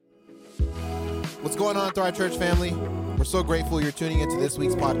What's going on, Thrive Church family? We're so grateful you're tuning into this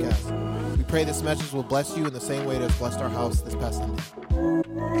week's podcast. We pray this message will bless you in the same way it has blessed our house this past Sunday.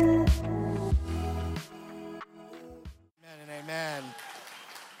 Amen and amen.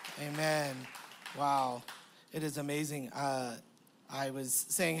 Amen. Wow. It is amazing. I was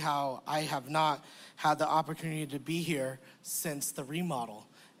saying how I have not had the opportunity to be here since the remodel.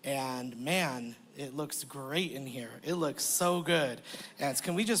 And man, it looks great in here. It looks so good. And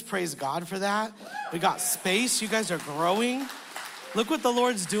can we just praise God for that? We got space. You guys are growing. Look what the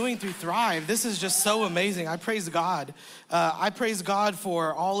Lord's doing through Thrive. This is just so amazing. I praise God. I praise God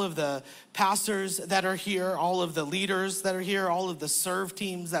for all of the pastors that are here, all of the leaders that are here, all of the serve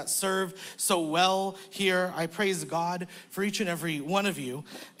teams that serve so well here. I praise God for each and every one of you.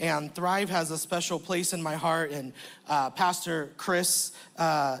 And Thrive has a special place in my heart. And Pastor Chris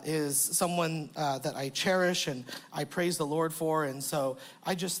is someone that I cherish and I praise the Lord for. And so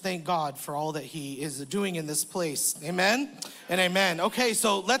I just thank God for all that he is doing in this place. Amen and amen. Okay,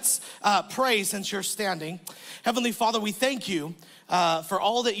 so let's pray since you're standing. Heavenly Father, we thank you for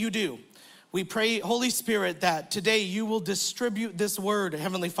all that you do. We pray, Holy Spirit, that today you will distribute this word,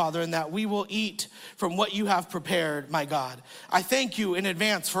 Heavenly Father, and that we will eat from what you have prepared, my God. I thank you in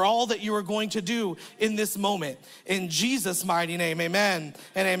advance for all that you are going to do in this moment. In Jesus' mighty name, amen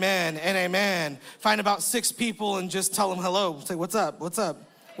and amen and amen. Find about 6 people and just tell them hello. Say, what's up, what's up,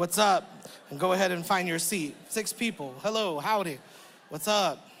 what's up? And go ahead and find your seat. 6 people, hello, howdy, what's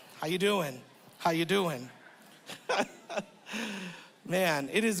up? How you doing? How you doing? Man,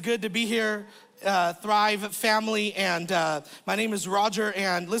 it is good to be here, Thrive family, and my name is Roger,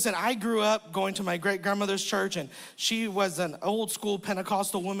 and listen, I grew up going to my great-grandmother's church, and she was an old-school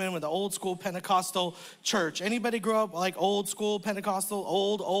Pentecostal woman with an old-school Pentecostal church. Anybody grew up like old-school Pentecostal,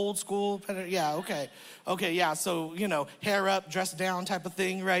 old school? Yeah, okay, yeah, so, you know, hair up, dress down type of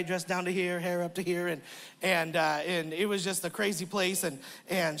thing, right? Dress down to here, hair up to here, and it was just a crazy place,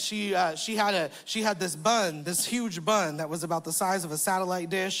 and she had this bun, this huge bun that was about the size of a satellite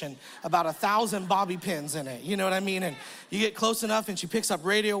dish and about 1,000 bobby pins in it, you know what I mean? And you get close enough and she picks up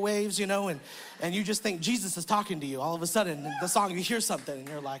radio waves, you know, and you just think Jesus is talking to you. All of a sudden, in the song, you hear something and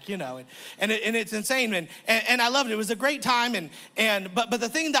you're like, you know, and it's insane, and I loved it. It was a great time, but the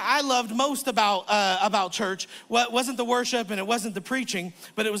thing that I loved most about church wasn't the worship and it wasn't the preaching,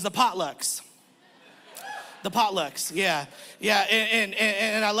 but it was the potlucks. The potlucks, yeah,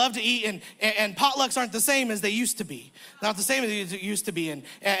 and I love to eat, and potlucks aren't the same as they used to be. Not the same as it used to be,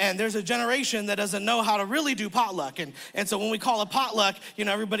 and there's a generation that doesn't know how to really do potluck, and so when we call a potluck, you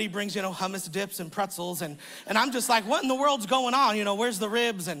know, everybody brings, you know, hummus dips and pretzels, and I'm just like, what in the world's going on? You know, where's the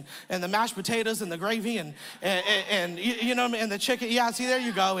ribs and the mashed potatoes and the gravy and you know, and the chicken? Yeah, see, there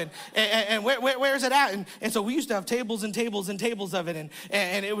you go, and where's it at? And so we used to have tables and tables and tables of it,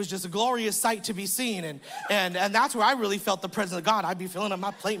 and it was just a glorious sight to be seen, and that's where I really felt the presence of God. I'd be filling up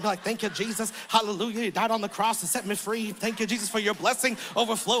my plate and be like, thank you, Jesus. Hallelujah. You died on the cross to set me free. Thank you, Jesus, for your blessing,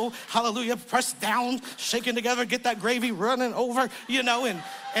 overflow. Hallelujah. Press down, shaking together, get that gravy running over, you know.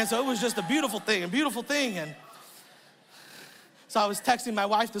 And so it was just a beautiful thing. And so I was texting my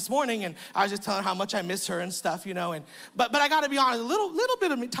wife this morning, and I was just telling her how much I miss her and stuff, you know. But I got to be honest, a little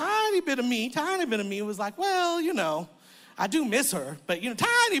bit of me, tiny bit of me was like, well, you know, I do miss her. But, you know,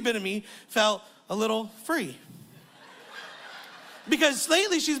 tiny bit of me felt a little free. Because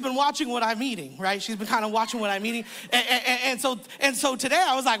lately she's been watching what I'm eating, right? She's been kind of watching what I'm eating. And so today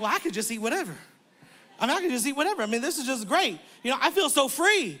I was like, well, I could just eat whatever. I could just eat whatever. I mean, this is just great. You know, I feel so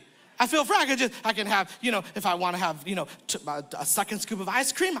free. I feel free. I can have, you know, if I want to have, you know, a second scoop of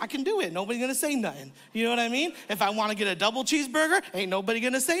ice cream, I can do it. Nobody's going to say nothing. You know what I mean? If I want to get a double cheeseburger, ain't nobody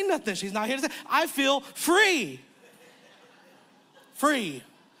going to say nothing. She's not here to say. I feel free. Free.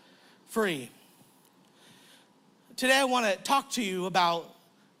 Today I want to talk to you about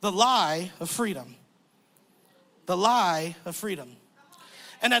the lie of freedom. The lie of freedom.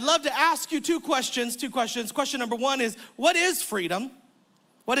 And I'd love to ask you two questions. Question number 1 is, what is freedom?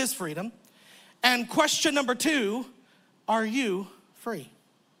 What is freedom? And question number 2, are you free?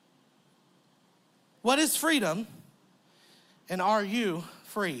 What is freedom? And are you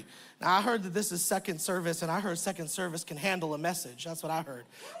free? Now, I heard that this is second service, and I heard second service can handle a message. That's what I heard.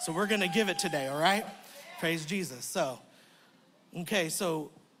 So we're going to give it today, all right? Praise Jesus. So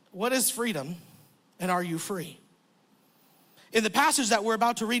what is freedom, and are you free? In the passage that we're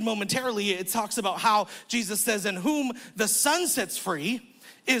about to read momentarily, it talks about how Jesus says, "In whom the Son sets free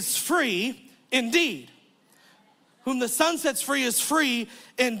is free indeed." Whom the Son sets free is free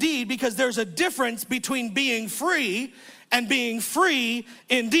indeed, because there's a difference between being free and being free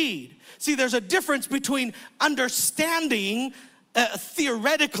indeed. See, there's a difference between understanding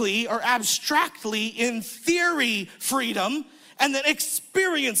theoretically or abstractly in theory freedom and then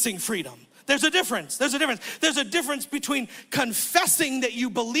experiencing freedom. There's a difference. There's a difference between confessing that you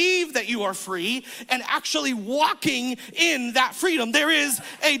believe that you are free and actually walking in that freedom. There is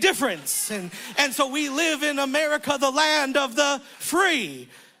a difference. And so we live in America, the land of the free.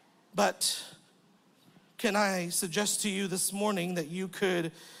 But can I suggest to you this morning that you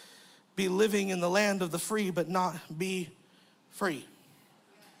could be living in the land of the free but not be free?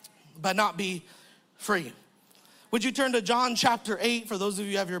 But not be free. Would you turn to John chapter 8, for those of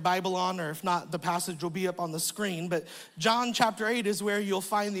you who have your Bible on, or if not, the passage will be up on the screen. But John chapter 8 is where you'll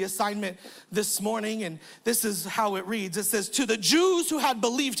find the assignment this morning, and this is how it reads. It says, to the Jews who had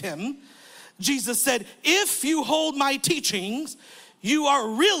believed him, Jesus said, if you hold my teachings, you are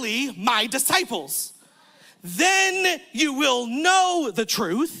really my disciples. Then you will know the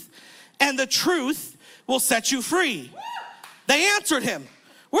truth, and the truth will set you free. They answered him,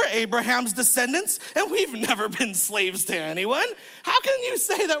 we're Abraham's descendants, and we've never been slaves to anyone. How can you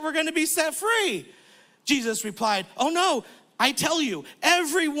say that we're going to be set free? Jesus replied, oh no, I tell you,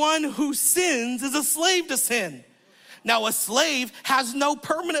 everyone who sins is a slave to sin. Now a slave has no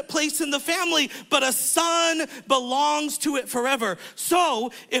permanent place in the family, but a son belongs to it forever.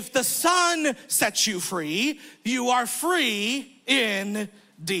 So if the Son sets you free, you are free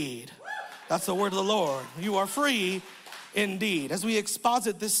indeed. That's the word of the Lord. You are free indeed. As we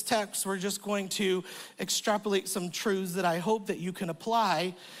exposit this text, we're just going to extrapolate some truths that I hope that you can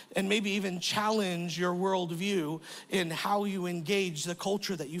apply and maybe even challenge your worldview in how you engage the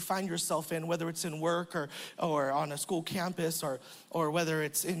culture that you find yourself in, whether it's in work or on a school campus or whether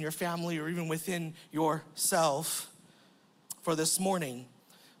it's in your family or even within yourself for this morning.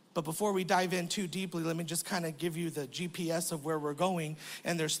 But before we dive in too deeply, let me just kind of give you the GPS of where we're going.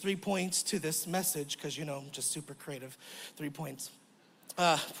 And there's 3 points to this message, because you know I'm just super creative. 3 points.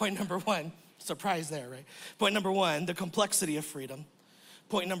 Point number 1, surprise there, right? Point number 1, the complexity of freedom.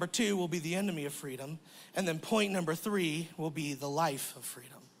 Point number 2 will be the enemy of freedom. And then point number 3 will be the life of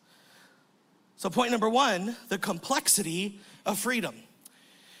freedom. So point number 1, the complexity of freedom.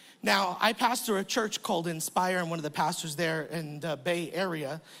 Now, I pastor a church called Inspire. I'm one of the pastors there in the Bay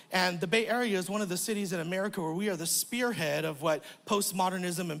Area. And the Bay Area is one of the cities in America where we are the spearhead of what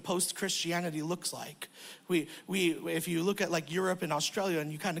postmodernism and post-Christianity looks like. We if you look at like Europe and Australia,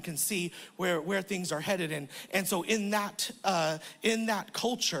 and you kind of can see where things are headed. And so in that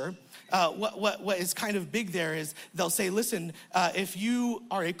culture, what is kind of big there is they'll say, listen, if you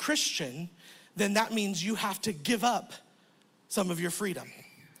are a Christian, then that means you have to give up some of your freedom.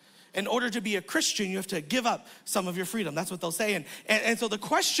 In order to be a Christian, you have to give up some of your freedom. That's what they'll say. And so the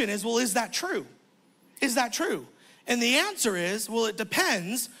question is, well, is that true? Is that true? And the answer is, well, it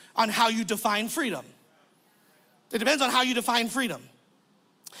depends on how you define freedom. It depends on how you define freedom.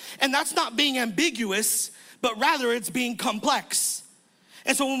 And that's not being ambiguous, but rather it's being complex.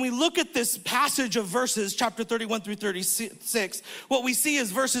 And so when we look at this passage of verses, chapter 31 through 36, what we see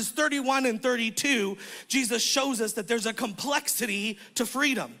is verses 31 and 32, Jesus shows us that there's a complexity to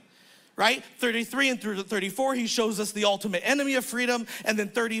freedom. Right? 33 and through 34, he shows us the ultimate enemy of freedom. And then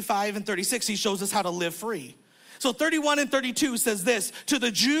 35 and 36, he shows us how to live free. So 31 and 32 says this, to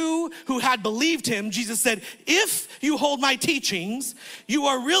the Jew who had believed him, Jesus said, if you hold my teachings, you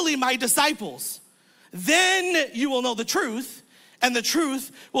are really my disciples. Then you will know the truth, and the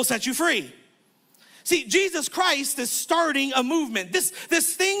truth will set you free. See, Jesus Christ is starting a movement. This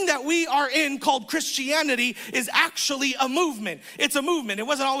thing that we are in called Christianity is actually a movement. It's a movement. It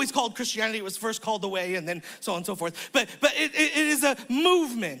wasn't always called Christianity. It was first called the way and then so on and so forth. But it is a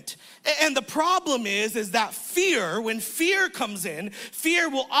movement. And the problem is that fear, when fear comes in, fear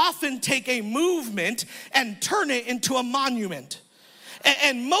will often take a movement and turn it into a monument.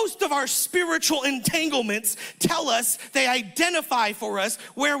 And most of our spiritual entanglements tell us, they identify for us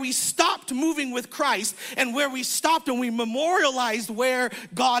where we stopped moving with Christ and where we stopped and we memorialized where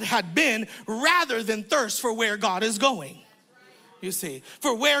God had been rather than thirst for where God is going. You see,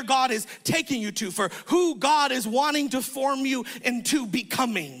 for where God is taking you to, for who God is wanting to form you into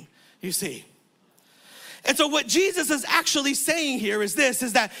becoming, you see. And so what Jesus is actually saying here is this,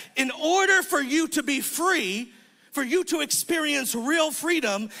 is that in order for you to be free, for you to experience real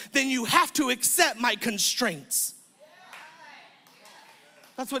freedom, then you have to accept my constraints.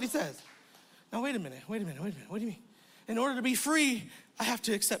 That's what he says. Now, wait a minute. What do you mean? In order to be free, I have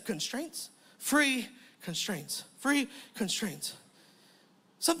to accept constraints. Free constraints.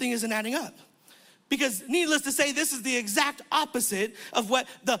 Something isn't adding up. Because needless to say, this is the exact opposite of what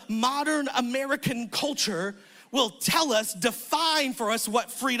the modern American culture will tell us, define for us what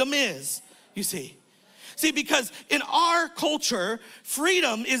freedom is, you see. See, because in our culture,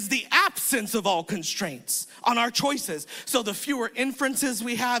 freedom is the absence of all constraints on our choices. So the fewer inferences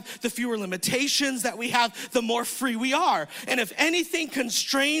we have, the fewer limitations that we have, the more free we are. And if anything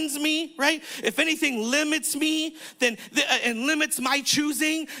constrains me, right? If anything limits me, and limits my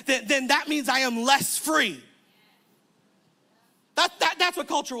choosing, then that means I am less free. That's what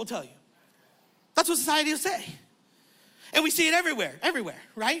culture will tell you. That's what society will say. And we see it everywhere,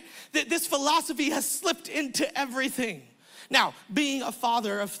 right? This philosophy has slipped into everything. Now, being a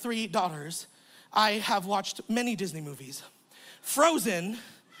father of 3 daughters, I have watched many Disney movies. Frozen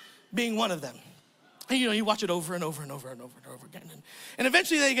being one of them. And you watch it over and over and over and over and over again. And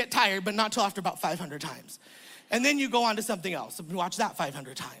eventually they get tired, but not till after about 500 times. And then you go on to something else and watch that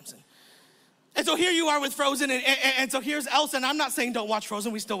 500 times. And so here you are with Frozen, and so here's Elsa, and I'm not saying don't watch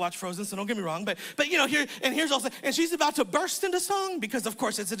Frozen, we still watch Frozen, so don't get me wrong, but here's Elsa, and she's about to burst into song, because of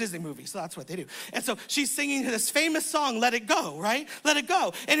course it's a Disney movie, so that's what they do. And so she's singing this famous song, Let It Go, right? Let It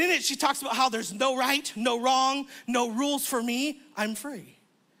Go. And in it, she talks about how there's no right, no wrong, no rules for me, I'm free.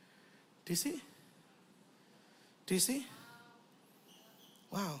 Do you see? Do you see?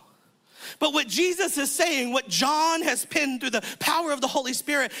 Wow. But what Jesus is saying, what John has penned through the power of the Holy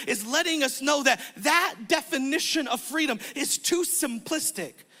Spirit, is letting us know that definition of freedom is too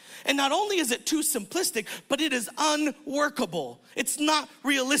simplistic. And not only is it too simplistic, but it is unworkable. It's not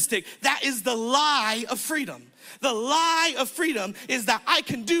realistic. That is the lie of freedom. The lie of freedom is that I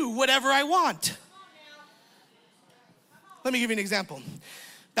can do whatever I want. Let me give you an example.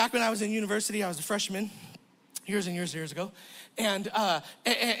 Back when I was in university, I was a freshman, years and years ago. And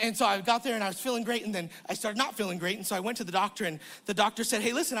so I got there and I was feeling great, and then I started not feeling great, and so I went to the doctor, and the doctor said,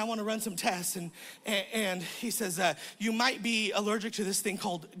 hey, listen, I want to run some tests, and he says, you might be allergic to this thing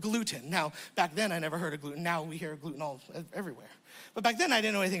called gluten. Now, back then I never heard of gluten. Now we hear gluten everywhere. But back then I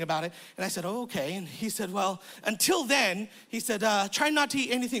didn't know anything about it, and I said, oh, okay. And he said, well, until then, he said, try not to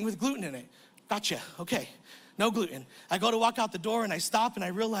eat anything with gluten in it. Gotcha, okay, no gluten. I go to walk out the door, and I stop, and I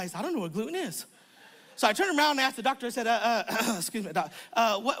realize I don't know what gluten is. So I turned around and asked the doctor, I said, excuse me, doc,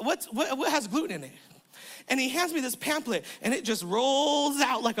 what has gluten in it? And he hands me this pamphlet, and it just rolls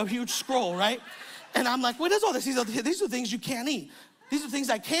out like a huge scroll, right? And I'm like, what is all this? These are things you can't eat. These are things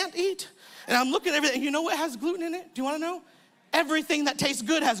I can't eat. And I'm looking at everything, and you know what has gluten in it? Do you want to know? Everything that tastes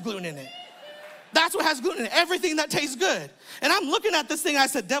good has gluten in it. That's what has gluten in it, everything that tastes good. And I'm looking at this thing, I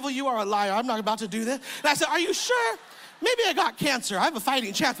said, devil, you are a liar. I'm not about to do this. And I said, are you sure? Maybe I got cancer. I have a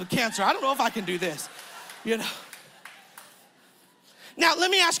fighting chance with cancer. I don't know if I can do this. Now,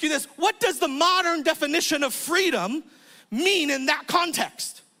 let me ask you this. What does the modern definition of freedom mean in that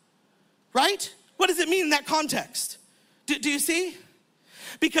context? Right? What does it mean in that context? Do you see?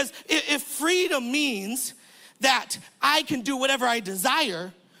 Because if freedom means that I can do whatever I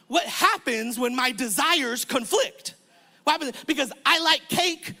desire, what happens when my desires conflict? What happens? Because I like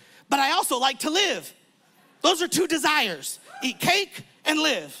cake, but I also like to live. Those are 2 desires, eat cake and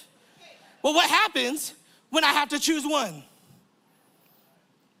live. Well, what happens when I have to choose one?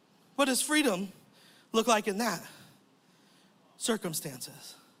 What does freedom look like in that?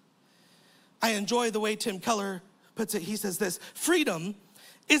 Circumstances. I enjoy the way Tim Keller puts it. He says this, freedom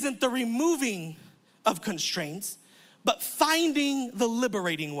isn't the removing of constraints, but finding the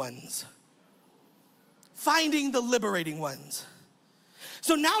liberating ones. Finding the liberating ones.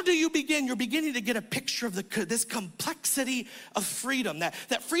 So now you're beginning to get a picture of this complexity of freedom,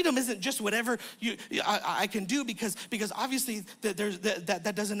 that freedom isn't just whatever I can do, because obviously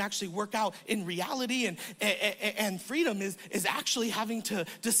that doesn't actually work out in reality, and freedom is actually having to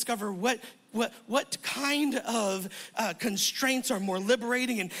discover what kind of constraints are more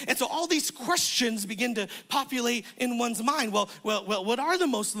liberating, and so all these questions begin to populate in one's mind. Well, what are the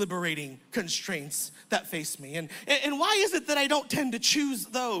most liberating constraints that face me, and why is it that I don't tend to choose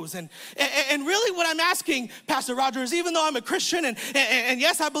those? And really, what I'm asking, Pastor Roger, is even though I'm a Christian and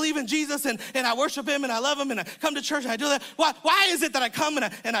yes, I believe in Jesus and I worship Him and I love Him and I come to church and I do that. Why is it that I come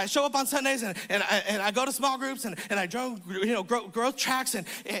and I show up on Sundays and I go to small groups and I join growth tracks and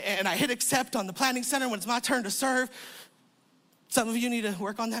I hit accept on the planning center when it's my turn to serve? Some of you need to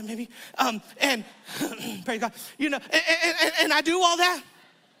work on that maybe. And praise God, and I do all that.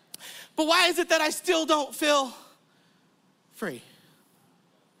 But why is it that I still don't feel free?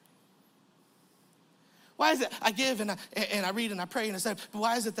 Why is it I give and I read and I pray and I say, but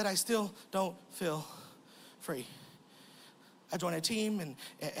why is it that I still don't feel free? I join a team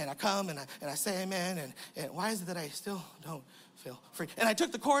and I come and I say amen, and why is it that I still don't feel free? And I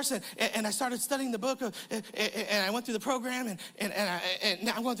took the course and I started studying the book and I went through the program and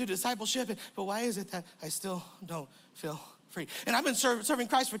now I'm going through discipleship, but why is it that I still don't feel free. And I've been serving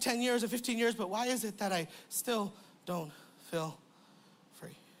Christ for 10 years or 15 years, but why is it that I still don't feel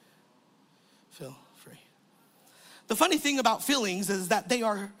free? Feel free. The funny thing about feelings is that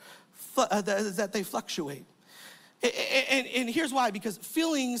they fluctuate. And here's why, because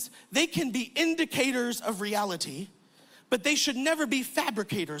feelings, they can be indicators of reality, but they should never be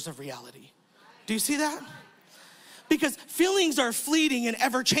fabricators of reality. Do you see that? Because feelings are fleeting and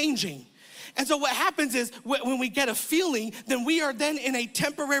ever-changing. And so what happens is when we get a feeling, then we are then in a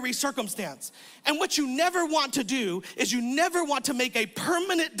temporary circumstance. And what you never want to do is you never want to make a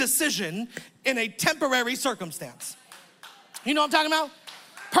permanent decision in a temporary circumstance. You know what I'm talking about?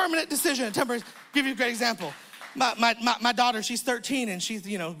 Permanent decision, temporary. Give you a great example. My daughter, she's 13 and she's,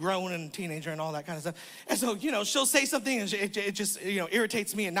 grown and teenager and all that kind of stuff. And so, she'll say something and it just,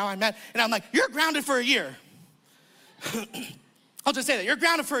 irritates me, and now I'm mad. And I'm like, you're grounded for a year. I'll just say that, you're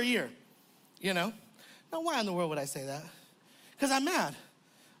grounded for a year, Now, why in the world would I say that? Because I'm mad.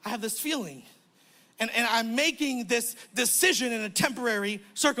 I have this feeling. And I'm making this decision in a temporary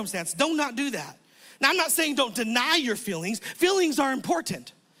circumstance. Do not do that. Now, I'm not saying don't deny your feelings. Feelings are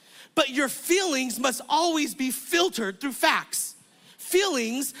important. But your feelings must always be filtered through facts.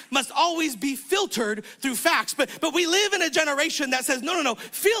 Feelings must always be filtered through facts. But we live in a generation that says, no,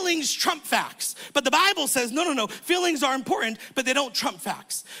 feelings trump facts. But the Bible says, no, feelings are important, but they don't trump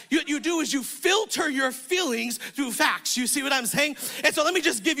facts. What you do is you filter your feelings through facts. You see what I'm saying? And so let me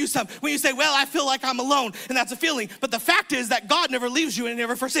just give you some. When you say, well, I feel like I'm alone, and that's a feeling. But the fact is that God never leaves you and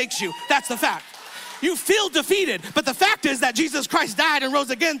never forsakes you. That's the fact. You feel defeated, but the fact is that Jesus Christ died and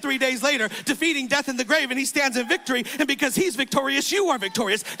rose again 3 days later, defeating death in the grave, and he stands in victory, and because he's victorious, you are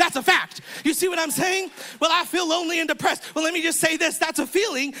victorious. That's a fact. You see what I'm saying? Well, I feel lonely and depressed. Well, let me just say this, that's a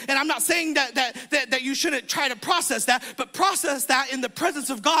feeling, and I'm not saying that you shouldn't try to process that, but process that in the presence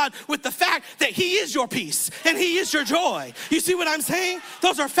of God with the fact that he is your peace, and he is your joy. You see what I'm saying?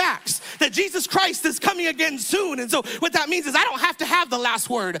 Those are facts, that Jesus Christ is coming again soon, and so what that means is I don't have to have the last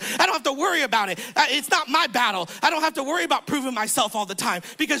word. I don't have to worry about it. It's not my battle. I don't have to worry about proving myself all the time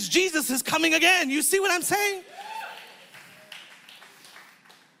because Jesus is coming again. You see what I'm saying?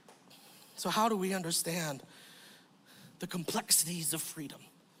 So how do we understand the complexities of freedom?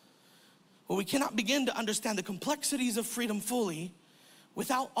 Well, we cannot begin to understand the complexities of freedom fully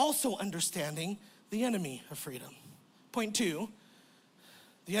without also understanding the enemy of freedom. Point 2,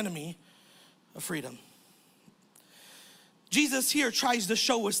 the enemy of freedom. Jesus here tries to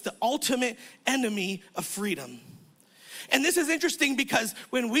show us the ultimate enemy of freedom. And this is interesting because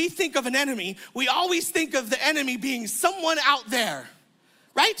when we think of an enemy, we always think of the enemy being someone out there,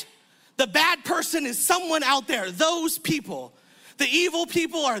 right? The bad person is someone out there, those people. The evil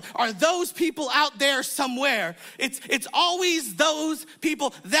people are those people out there somewhere. It's always those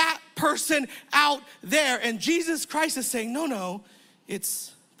people, that person out there. And Jesus Christ is saying, no,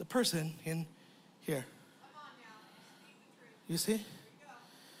 it's the person in here. You see?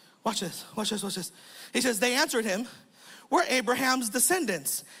 Watch this. He says, they answered him, we're Abraham's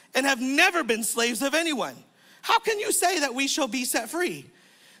descendants and have never been slaves of anyone. How can you say that we shall be set free?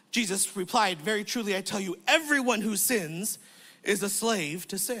 Jesus replied, very truly, I tell you, everyone who sins is a slave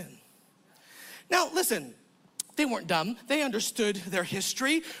to sin. Now, listen. They weren't dumb. They understood their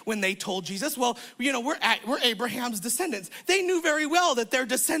history when they told Jesus, well, we're Abraham's descendants. They knew very well that their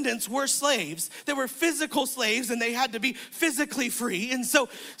descendants were slaves. They were physical slaves and they had to be physically free. And so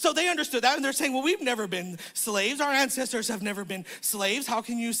they understood that and they're saying, well, we've never been slaves. Our ancestors have never been slaves. How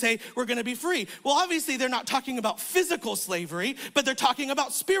can you say we're gonna be free? Well, obviously they're not talking about physical slavery, but they're talking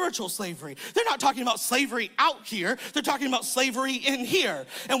about spiritual slavery. They're not talking about slavery out here. They're talking about slavery in here.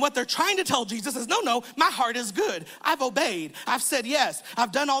 And what they're trying to tell Jesus is, no, my heart is good. I've obeyed. I've said yes.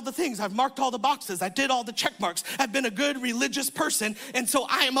 I've done all the things. I've marked all the boxes. I did all the check marks. I've been a good religious person, and so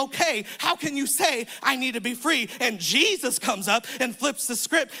I am okay. How can you say I need to be free? And Jesus comes up and flips the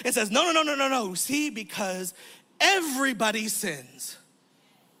script and says, no. See, because everybody sins.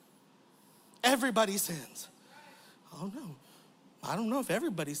 Everybody sins. Oh, no. I don't know if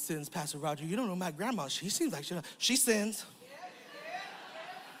everybody sins, Pastor Roger. You don't know my grandma. She seems like she sins.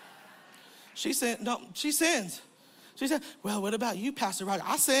 She sins. She said, well, what about you, Pastor Roger?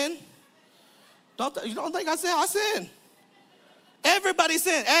 I sin. You don't think I sin? I sin. Everybody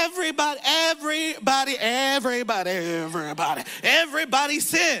sins. Everybody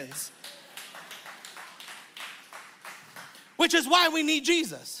sins. Which is why we need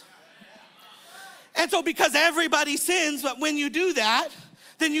Jesus. And so because everybody sins, but when you do that,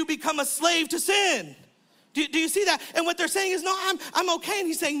 then you become a slave to sin. Do you see that? And what they're saying is, no, I'm okay. And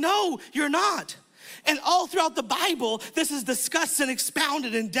he's saying, no, you're not. And all throughout the Bible, this is discussed and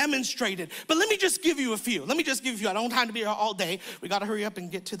expounded and demonstrated. But let me just give you a few. I don't have time to be here all day. We got to hurry up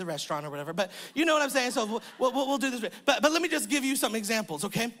and get to the restaurant or whatever. But you know what I'm saying? So we'll do this. But let me just give you some examples,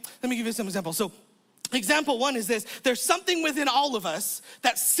 okay? Let me give you some examples. So example one is this. There's something within all of us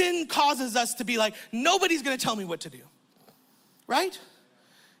that sin causes us to be like, nobody's going to tell me what to do, right?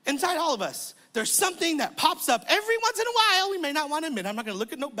 Inside all of us. There's something that pops up every once in a while. We may not want to admit. I'm not going to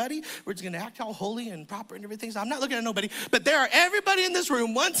look at nobody. We're just going to act all holy and proper and everything. So I'm not looking at nobody. But there are everybody in this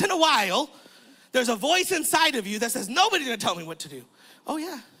room, once in a while, there's a voice inside of you that says, nobody's going to tell me what to do. Oh,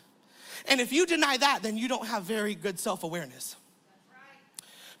 yeah. And if you deny that, then you don't have very good self-awareness.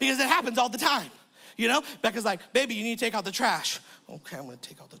 Because it happens all the time. You know, Becca's like, baby, you need to take out the trash. Okay, I'm going to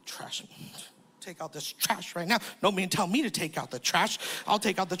take out the trash. Take out this trash right now. Nobody tell me to take out the trash. I'll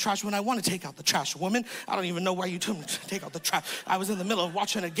take out the trash when I want to take out the trash, woman. I don't even know why you told me to take out the trash. I was in the middle of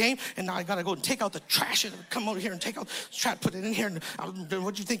watching a game, and now I got to go and take out the trash and come over here and take out the trash, put it in here. And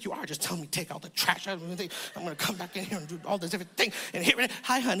what do you think you are? Just tell me take out the trash. I'm going to come back in here and do all this different thing. And here,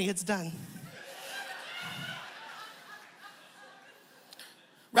 hi, honey, it's done.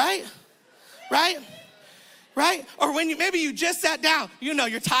 Right? Right? Right? Or when maybe you just sat down, you know,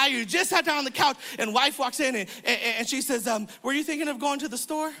 you're tired, you just sat down on the couch, and wife walks in and she says, were you thinking of going to the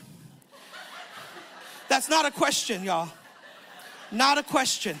store? That's not a question, y'all. Not a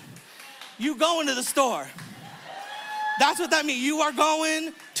question. You going to the store. That's what that means. You are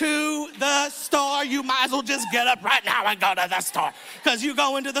going to the store. You might as well just get up right now and go to the store, because you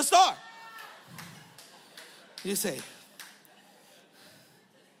going to the store. You see.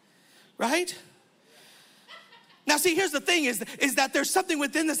 Right? Now, see, here's the thing is that there's something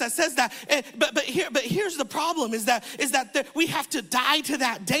within this that says that, but here's the problem is that we have to die to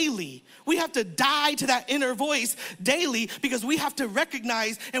that daily. We have to die to that inner voice daily, because we have to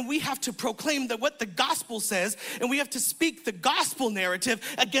recognize and we have to proclaim that what the gospel says, and we have to speak the gospel narrative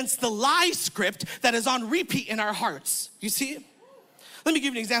against the lie script that is on repeat in our hearts. You see it? Let me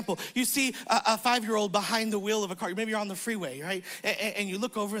give you an example. You see a 5-year-old behind the wheel of a car. Maybe you're on the freeway, right? And you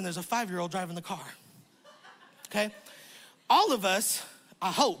look over and there's a 5-year-old driving the car. Okay? All of us,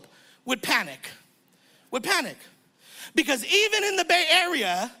 I hope, would panic. Because even in the Bay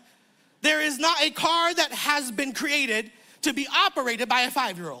Area, there is not a car that has been created to be operated by a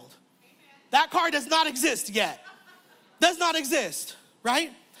 5-year-old. That car does not exist yet. Does not exist,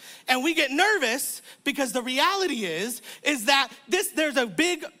 right? And we get nervous because the reality is that there's a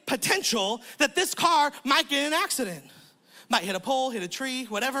big potential that this car might get in an accident. Might hit a pole, hit a tree,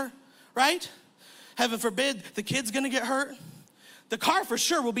 whatever, right? Heaven forbid, the kid's gonna get hurt. The car for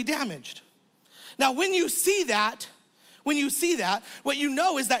sure will be damaged. Now, when you see that, what you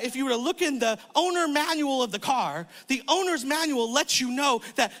know is that if you were to look in the owner manual of the car, the owner's manual lets you know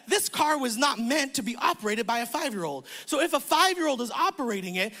that this car was not meant to be operated by a 5-year-old. So if a 5-year-old is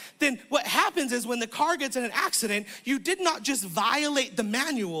operating it, then what happens is when the car gets in an accident, you did not just violate the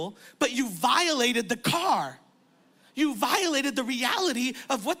manual, but you violated the car. You violated the reality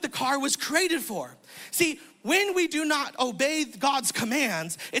of what the car was created for. See, when we do not obey God's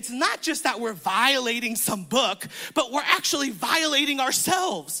commands, it's not just that we're violating some book, but we're actually violating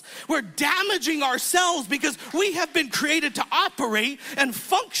ourselves. We're damaging ourselves because we have been created to operate and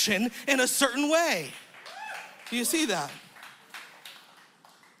function in a certain way. Do you see that?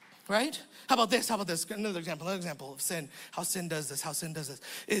 Right? How about this? Another example of sin. How sin does this.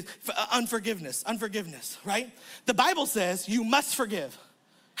 Is unforgiveness, right? The Bible says you must forgive.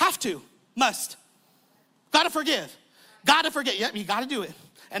 Have to, must. Gotta forgive. Yep, you gotta do it.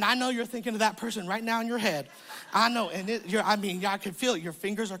 And I know you're thinking of that person right now in your head. I know, and I can feel it. Your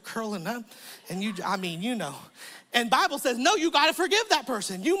fingers are curling up, and you know. And Bible says, no, you gotta forgive that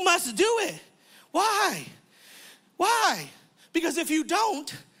person. You must do it. Why? Because if you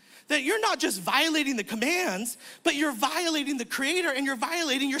don't, that you're not just violating the commands, but you're violating the Creator and you're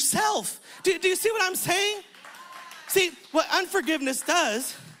violating yourself. Do you see what I'm saying? See, what unforgiveness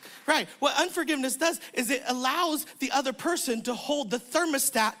does, right? What unforgiveness does is it allows the other person to hold the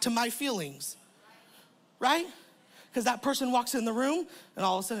thermostat to my feelings, right? Because that person walks in the room and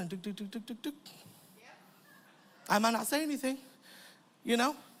all of a sudden, duk, duk, duk, duk, duk, duk. I might not say anything, you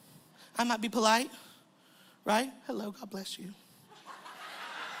know? I might be polite, right? Hello, God bless you.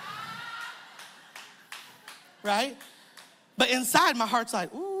 Right? But inside my heart's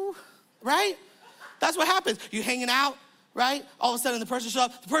like, ooh, right? That's what happens. You hanging out, right? All of a sudden the person shows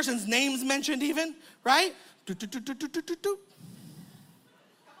up, the person's name's mentioned even, right? Do, do, do, do, do, do, do.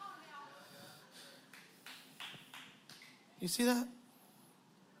 You see that?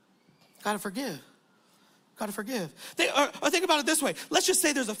 Gotta forgive. Gotta forgive. Or think about it this way. Let's just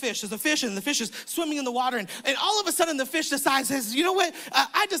say there's a fish. There's a fish and the fish is swimming in the water and all of a sudden the fish says, you know what?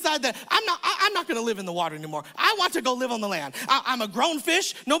 I decide that I'm not gonna live in the water anymore. I want to go live on the land. I'm a grown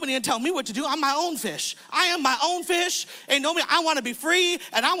fish. Nobody can tell me what to do. I'm my own fish. I am my own fish. And I wanna be free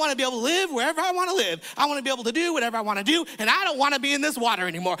and I wanna be able to live wherever I wanna live. I wanna be able to do whatever I wanna do and I don't wanna be in this water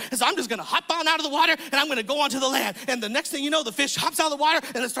anymore. And so I'm just gonna hop on out of the water and I'm gonna go onto the land. And the next thing you know, the fish hops out of the water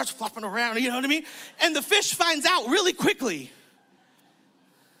and it starts flopping around, you know what I mean? And the fish finds out really quickly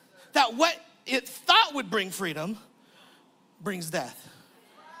that what it thought would bring freedom brings death.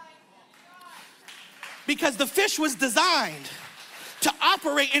 Because the fish was designed to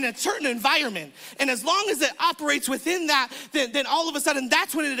operate in a certain environment. And as long as it operates within that, then all of a sudden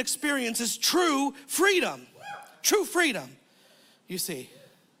that's when it experiences true freedom. True freedom, you see.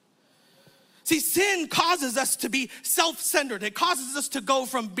 See, sin causes us to be self-centered. It causes us to go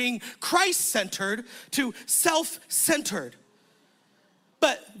from being Christ-centered to self-centered.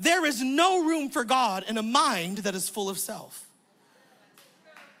 But there is no room for God in a mind that is full of self.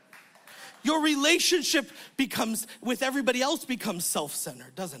 Your relationship with everybody else becomes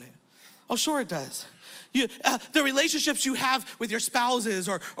self-centered, doesn't it? Oh, sure it does. The relationships you have with your spouses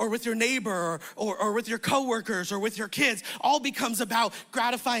or with your neighbor or with your coworkers or with your kids all becomes about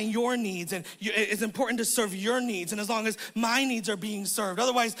gratifying your needs, and it's important to serve your needs, and as long as my needs are being served.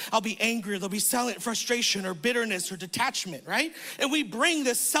 Otherwise, I'll be angry, or there'll be silent frustration or bitterness or detachment, right? And we bring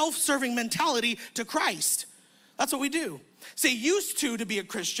this self-serving mentality to Christ. That's what we do. See, used to be a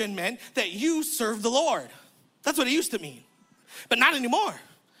Christian meant that you serve the Lord. That's what it used to mean, but not anymore.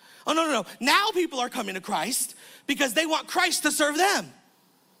 Oh, no. Now people are coming to Christ because they want Christ to serve them.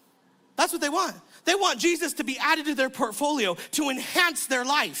 That's what they want. They want Jesus to be added to their portfolio, to enhance their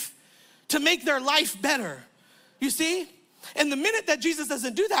life, to make their life better. You see? And the minute that Jesus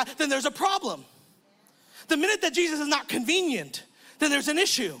doesn't do that, then there's a problem. The minute that Jesus is not convenient, then there's an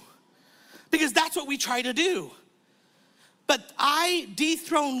issue. Because that's what we try to do. But I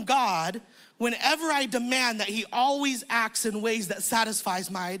dethrone God whenever I demand that he always acts in ways that satisfies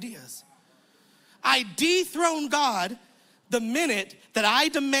my ideas. I dethrone God the minute that I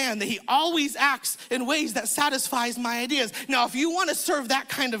demand that he always acts in ways that satisfies my ideas. Now, if you want to serve that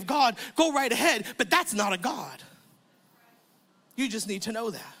kind of God, go right ahead, but that's not a God. You just need to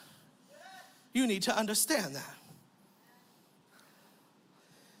know that. You need to understand that.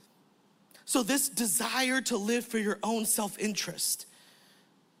 So this desire to live for your own self-interest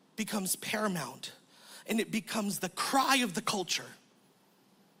becomes paramount, and it becomes the cry of the culture.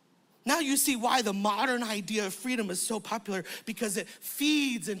 Now you see why the modern idea of freedom is so popular, because it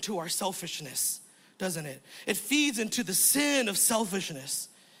feeds into our selfishness, doesn't it? It feeds into the sin of selfishness.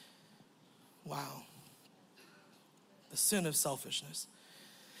 Wow. The sin of selfishness.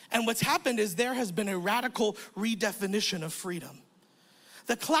 And what's happened is there has been a radical redefinition of freedom.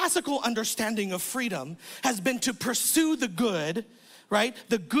 The classical understanding of freedom has been to pursue the good, right?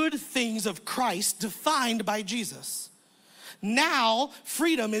 The good things of Christ defined by Jesus. Now,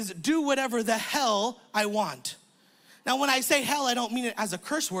 freedom is do whatever the hell I want. Now, when I say hell, I don't mean it as a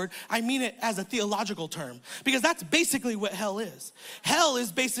curse word. I mean it as a theological term, because that's basically what hell is. Hell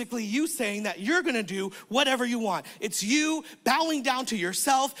is basically you saying that you're gonna do whatever you want. It's you bowing down to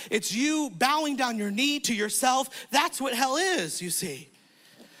yourself. It's you bowing down your knee to yourself. That's what hell is, you see.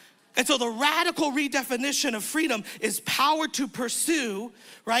 And so the radical redefinition of freedom is power to pursue,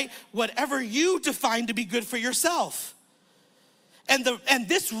 right, whatever you define to be good for yourself. And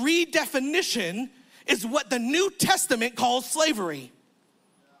this redefinition is what the New Testament calls slavery.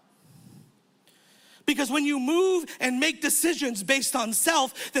 Because when you move and make decisions based on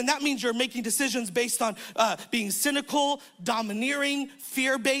self, then that means you're making decisions based on being cynical, domineering,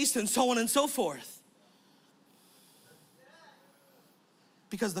 fear-based, and so on and so forth.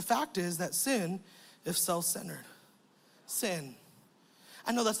 Because the fact is that sin is self-centered. Sin.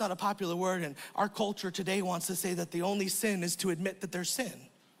 I know that's not a popular word, and our culture today wants to say that the only sin is to admit that there's sin.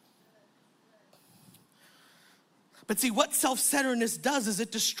 But see, what self-centeredness does is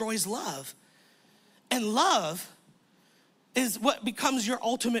it destroys love. And love is what becomes your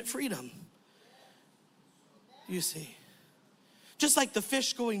ultimate freedom. You see. Just like the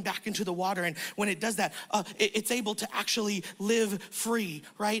fish going back into the water, and when it does that, it's able to actually live free,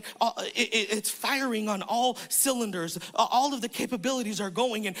 right? It's firing on all cylinders. All of the capabilities are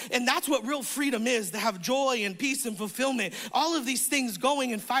going, and that's what real freedom is, to have joy and peace and fulfillment. All of these things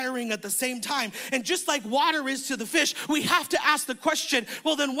going and firing at the same time. And just like water is to the fish, we have to ask the question,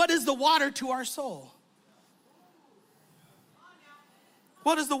 well, then what is the water to our soul?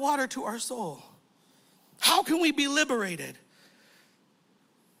 What is the water to our soul? How can we be liberated?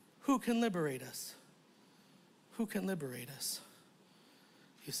 Who can liberate us? who can liberate us?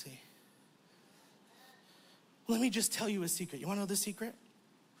 You see. Let me just tell you a secret. You want to know the secret?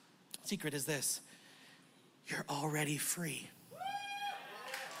 Secret is this. You're already free.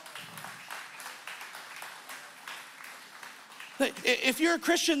 If you're a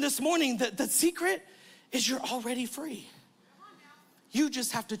Christian this morning, the secret is you're already free. You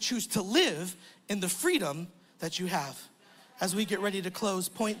just have to choose to live in the freedom that you have. As we get ready to close,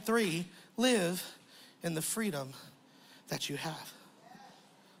 point 3, live in the freedom that you have.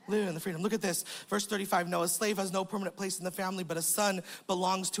 Live in the freedom. Look at this. Verse 35, no, a slave has no permanent place in the family, but a son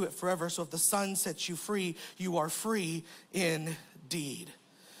belongs to it forever. So if the son sets you free, you are free indeed.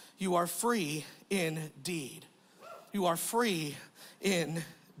 You are free indeed. You are free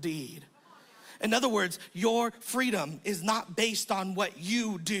indeed. In other words, your freedom is not based on what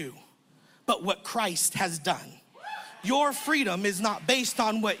you do, but what Christ has done. Your freedom is not based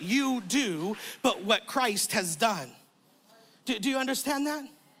on what you do, but what Christ has done. Do you understand that?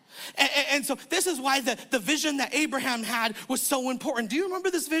 And so this is why the vision that Abraham had was so important. Do you remember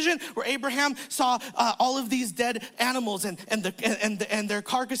this vision where Abraham saw all of these dead animals and their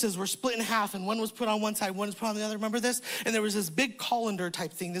carcasses were split in half, and one was put on one side, one was put on the other? Remember this? And there was this big colander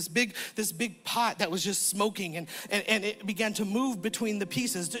type thing, this big pot that was just smoking, and it began to move between the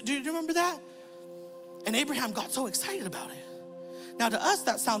pieces. Do you remember that? And Abraham got so excited about it. Now to us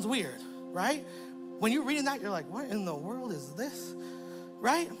that sounds weird, right? When you're reading that, you're like, what in the world is this?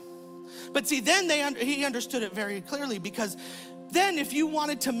 Right? But see, then he understood it very clearly, because then if you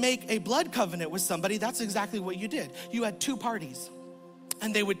wanted to make a blood covenant with somebody, that's exactly what you did. You had two parties,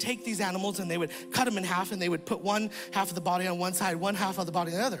 and they would take these animals and they would cut them in half, and they would put one half of the body on one side, one half of the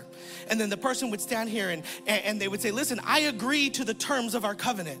body on the other. And then the person would stand here and they would say, listen, I agree to the terms of our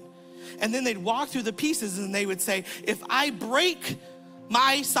covenant. And then they'd walk through the pieces and they would say, if I break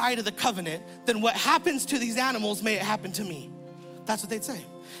my side of the covenant, then what happens to these animals, may it happen to me. That's what they'd say.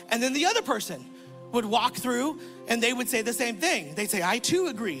 And then the other person would walk through and they would say the same thing. They'd say, I too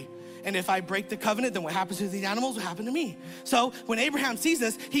agree. And if I break the covenant, then what happens to these animals will happen to me. So when Abraham sees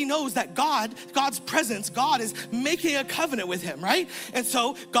this, he knows that God's presence, God is making a covenant with him, right? And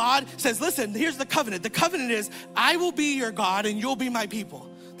so God says, listen, here's the covenant. The covenant is, I will be your God and you'll be my people.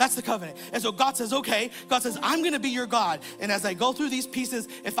 That's the covenant. And so God says, okay. God says, I'm going to be your God. And as I go through these pieces,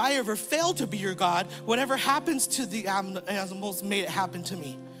 if I ever fail to be your God, whatever happens to the animals, may it happen to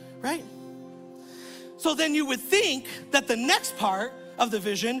me, right? So then you would think that the next part of the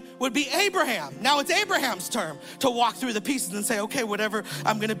vision would be Abraham. Now it's Abraham's turn to walk through the pieces and say, okay, whatever,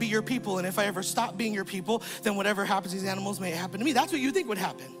 I'm going to be your people. And if I ever stop being your people, then whatever happens to these animals may happen to me. That's what you think would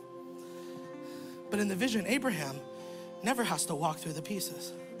happen. But in the vision, Abraham never has to walk through the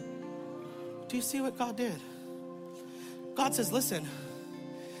pieces. Do you see what God did? God says, listen,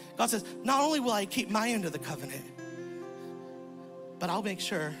 God says, not only will I keep my end of the covenant, but I'll make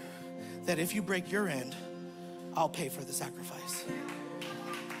sure that if you break your end, I'll pay for the sacrifice.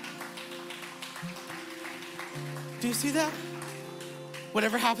 Do you see that?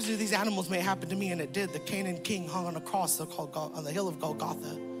 Whatever happens to these animals may happen to me, and it did. The Canaan king hung on a cross on the hill of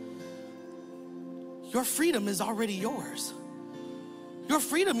Golgotha. Your freedom is already yours. Your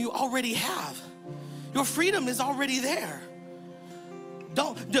freedom you already have. Your freedom is already there.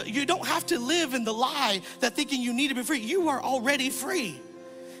 You don't have to live in the lie that thinking you need to be free. You are already free.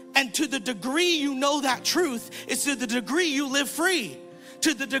 And to the degree you know that truth, it's to the degree you live free.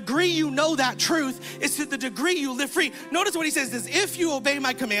 To the degree you know that truth, it's to the degree you live free. Notice what he says is, if you obey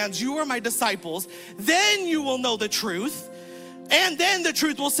my commands, you are my disciples, then you will know the truth, and then the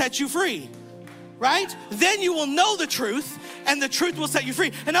truth will set you free. Right? Then you will know the truth, and the truth will set you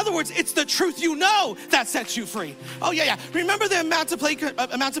free. In other words, it's the truth you know that sets you free. Oh, yeah. Remember the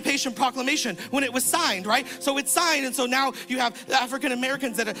Emancipation Proclamation when it was signed, right? So it's signed, and so now you have African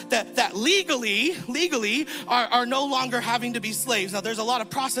Americans that legally are no longer having to be slaves. Now, there's a lot of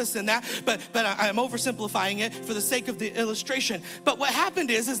process in that, but I'm oversimplifying it for the sake of the illustration. But what happened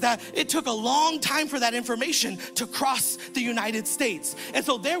is that it took a long time for that information to cross the United States. And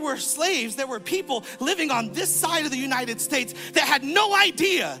so there were slaves, there were people living on this side of the United States that had no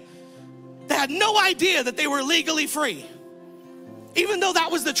idea that they were legally free, even though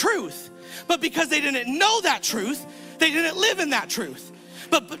that was the truth. But because they didn't know that truth, they didn't live in that truth.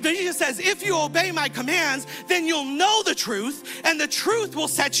 But Jesus says, if you obey my commands, then you'll know the truth, and the truth will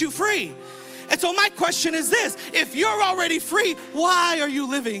set you free. And so my question is this: if you're already free, why are you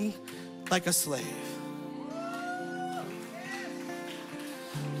living like a slave?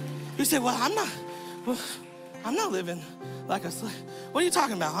 You say, well, I'm not living like a slave. What are you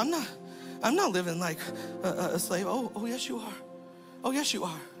talking about? I'm not living like a slave. Oh, yes, you are. Oh, yes, you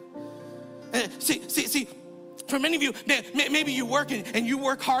are. See, For many of you, maybe you work and you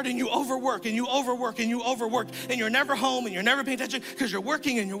work hard and you overwork and you overwork and you overwork and you're never home and you're never paying attention because you're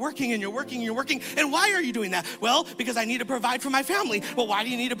working and you're working and you're working and you're working. And why are you doing that? Well, because I need to provide for my family. Well, why do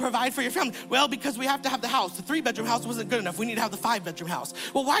you need to provide for your family? Well, because we have to have the house. The 3-bedroom house wasn't good enough. We need to have the 5-bedroom house.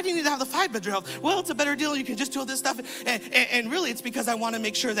 Well, why do you need to have the 5-bedroom house? Well, it's a better deal. You can just do all this stuff. And really, it's because I want to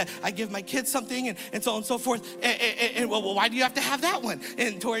make sure that I give my kids something and so on and so forth. And well, why do you have to have that one?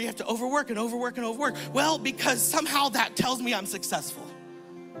 And to where you have to overwork and overwork and overwork. Well, because somehow that tells me I'm successful.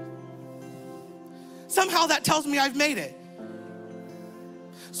 Somehow that tells me I've made it.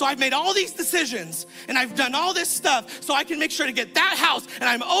 So I've made all these decisions and I've done all this stuff so I can make sure to get that house, and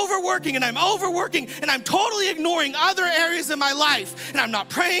I'm overworking and I'm totally ignoring other areas of my life. And I'm not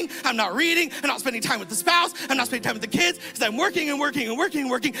praying, I'm not reading, I'm not spending time with the spouse, I'm not spending time with the kids because I'm working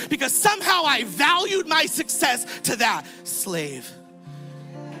because somehow I valued my success to that. Slave.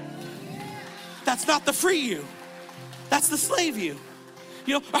 That's not the free you. That's the slave you.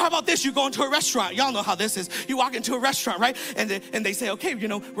 You know, or how about this? You go into a restaurant. Y'all know how this is. You walk into a restaurant, right? And they say, okay, you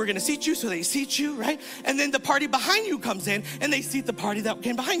know, we're going to seat you. So they seat you, right? And then the party behind you comes in and they seat the party that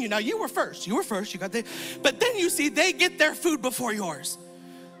came behind you. Now, you were first. You got the, but then you see they get their food before yours.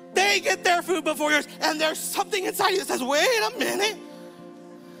 They get their food before yours. And there's something inside you that says, wait a minute.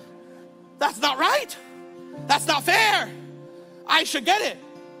 That's not right. That's not fair. I should get it.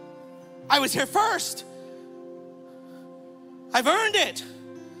 I was here first. I've earned it.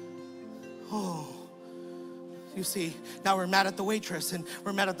 Oh, you see, now we're mad at the waitress and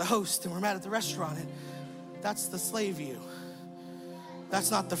we're mad at the host and we're mad at the restaurant. And that's the slave you.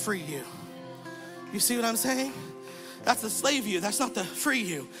 That's not the free you. You see what I'm saying? That's the slave you. That's not the free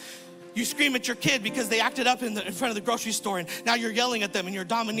you. You scream at your kid because they acted up in front of the grocery store, and now you're yelling at them and you're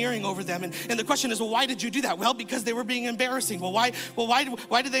domineering over them. And the question is, well, why did you do that? Well, because they were being embarrassing. Well, why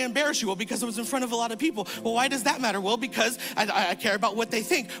did they embarrass you? Well, because it was in front of a lot of people. Well, why does that matter? Well, because I care about what they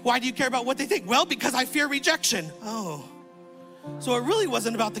think. Why do you care about what they think? Well, because I fear rejection. Oh. So it really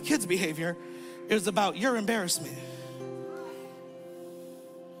wasn't about the kids' behavior. It was about your embarrassment.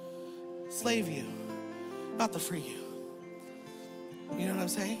 Slave you, not the free you. You know what I'm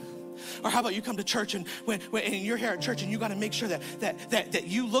saying? Or how about you come to church and when you're here at church and you got to make sure that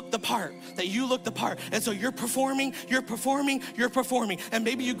you look the part, And so you're performing. And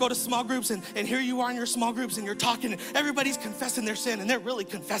maybe you go to small groups and here you are in your small groups and you're talking and everybody's confessing their sin and they're really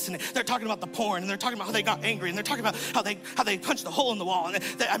confessing it. They're talking about the porn and they're talking about how they got angry and they're talking about how they punched a hole in the wall. And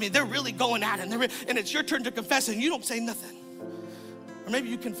they're really going at it and it's your turn to confess and you don't say nothing. Or maybe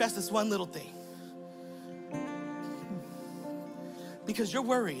you confess this one little thing because you're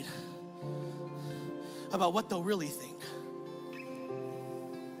worried about what they'll really think.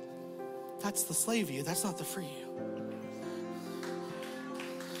 That's the slave you. That's not the free you.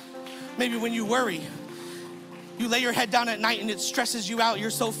 Maybe when you worry, you lay your head down at night and it stresses you out. You're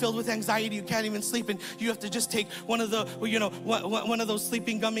so filled with anxiety you can't even sleep, and you have to just take one of those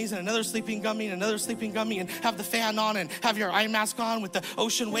sleeping gummies and another sleeping gummy and another sleeping gummy and have the fan on and have your eye mask on with the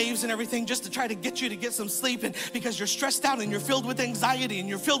ocean waves and everything just to try to get you to get some sleep, and because you're stressed out and you're filled with anxiety and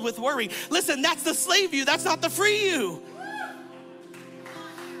you're filled with worry. Listen, that's the slave you. That's not the free you.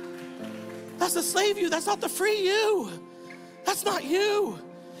 That's the slave you. That's not the free you. That's not you.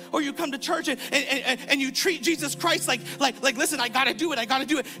 Or you come to church and you treat Jesus Christ like, listen, I gotta do it,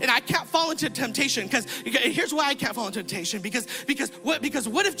 and I can't fall into temptation. Because here's why I can't fall into temptation. Because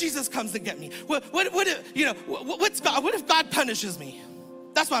what if Jesus comes to get me? What if God punishes me?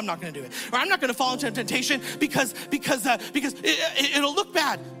 That's why I'm not gonna do it. Or I'm not gonna fall into temptation because it'll look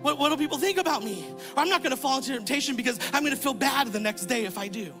bad. What do people think about me? Or I'm not gonna fall into temptation because I'm gonna feel bad the next day if I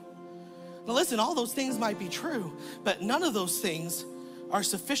do. Now listen, all those things might be true, but none of those things are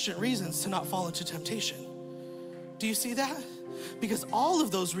sufficient reasons to not fall into temptation. Do you see that? Because all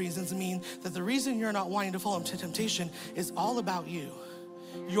of those reasons mean that the reason you're not wanting to fall into temptation is all about you,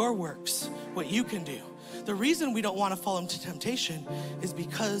 your works, what you can do. The reason we don't want to fall into temptation is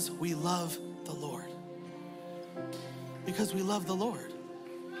because we love the Lord. Because we love the Lord.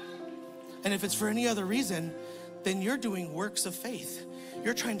 And if it's for any other reason, then you're doing works of faith.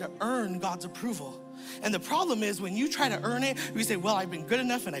 You're trying to earn God's approval. And the problem is when you try to earn it, you say, well, I've been good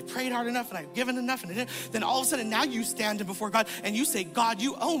enough and I prayed hard enough and I've given enough. And then all of a sudden now you stand before God and you say, God,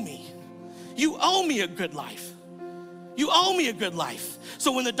 you owe me. You owe me a good life. You owe me a good life.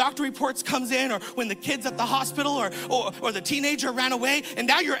 So when the doctor reports comes in, or when the kid's at the hospital, or the teenager ran away, and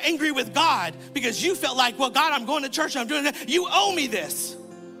now you're angry with God because you felt like, well, God, I'm going to church, I'm doing that. You owe me this.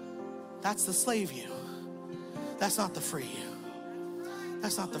 That's the slave you. That's not the free you.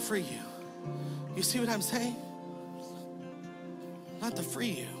 That's not the free you. You see what I'm saying? Not the free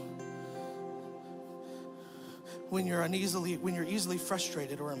you. when you're easily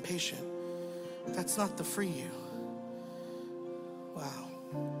frustrated or impatient. That's not the free you. Wow.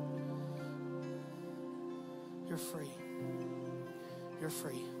 You're free. You're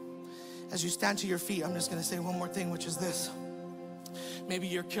free. As you stand to your feet, I'm just going to say one more thing, which is this. Maybe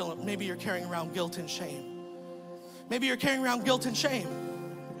you're carrying around guilt and shame. Maybe you're carrying around guilt and shame.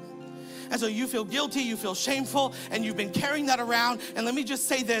 And so you feel guilty, you feel shameful, and you've been carrying that around. And let me just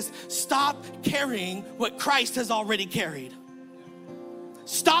say this, stop carrying what Christ has already carried.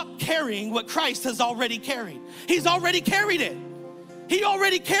 Stop carrying what Christ has already carried. He's already carried it. He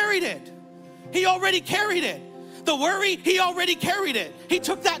already carried it. He already carried it. The worry, he already carried it. He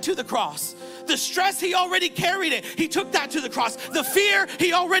took that to the cross. The stress, he already carried it. He took that to the cross. The fear,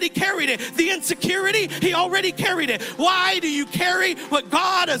 he already carried it. The insecurity, he already carried it. Why do you carry what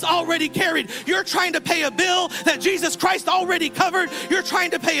God has already carried? You're trying to pay a bill that Jesus Christ already covered. You're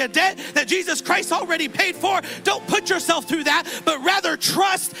trying to pay a debt that Jesus Christ already paid for. Don't put yourself through that, but rather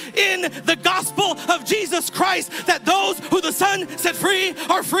trust in the gospel of Jesus Christ, that those who the Son set free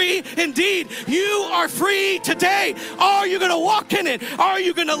are free indeed. You are free today. Are you going to walk in it? Are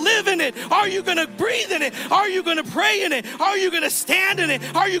you going to live in it? Are you going to breathe in it? Are you going to pray in it? Are you going to stand in it?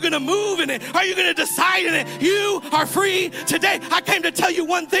 Are you going to move in it? Are you going to decide in it? You are free today. I came to tell you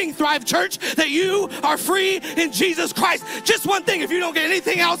one thing, Thrive Church, that you are free in Jesus Christ. Just one thing. If you don't get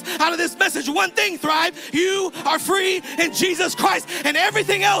anything else out of this message, one thing, Thrive, you are free in Jesus Christ, and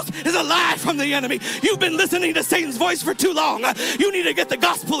everything else is a lie from the enemy. You've been listening to Satan's voice for too long. You need to get the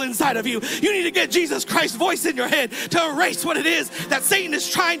gospel inside of you. You need to get Jesus Christ's voice in your head to erase what it is that Satan is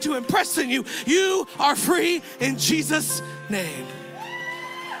trying to impress in you. You are free in Jesus' name.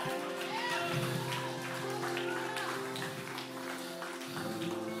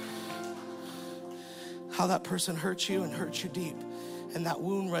 How that person hurts you and hurts you deep, and that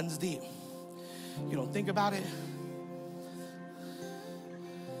wound runs deep. You don't think about it.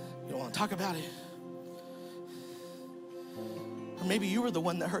 You don't want to talk about it. Or maybe you were the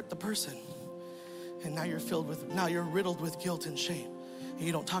one that hurt the person, and now you're riddled with guilt and shame, and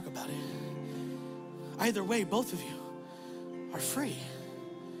you don't talk about it. Either way, both of you are free.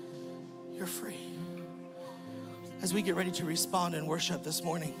 You're free. As we get ready to respond and worship this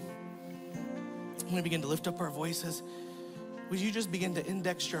morning, I'm going to begin to lift up our voices. Would you just begin to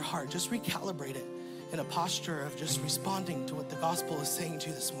index your heart? Just recalibrate it in a posture of just responding to what the gospel is saying to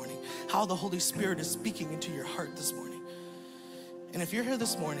you this morning, how the Holy Spirit is speaking into your heart this morning. And if you're here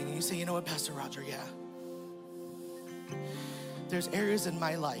this morning and you say, you know what, Pastor Roger, yeah, there's areas in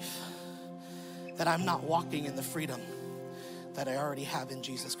my life that I'm not walking in the freedom that I already have in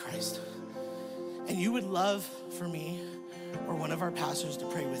Jesus Christ. And you would love for me or one of our pastors to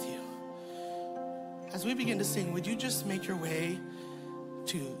pray with you. As we begin to sing, would you just make your way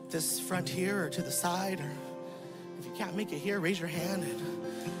to this front here or to the side? Or if you can't make it here, raise your hand.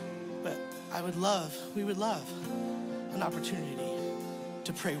 But we would love an opportunity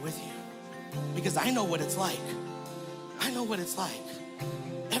to pray with you. Because I know what it's like. I know what it's like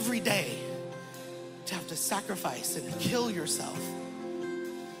every day to have to sacrifice and kill yourself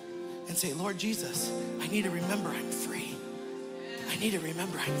and say, Lord Jesus, I need to remember I'm free. I need to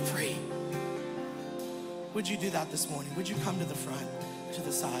remember I'm free. Would you do that this morning? Would you come to the front, to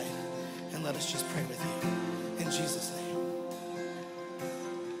the side, and let us just pray with you in Jesus' name.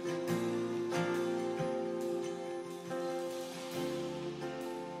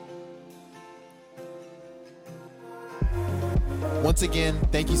 Once again,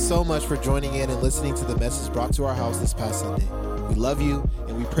 thank you so much for joining in and listening to the message brought to our house this past Sunday. We love you,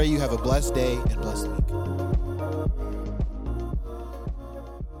 and we pray you have a blessed day and blessed week.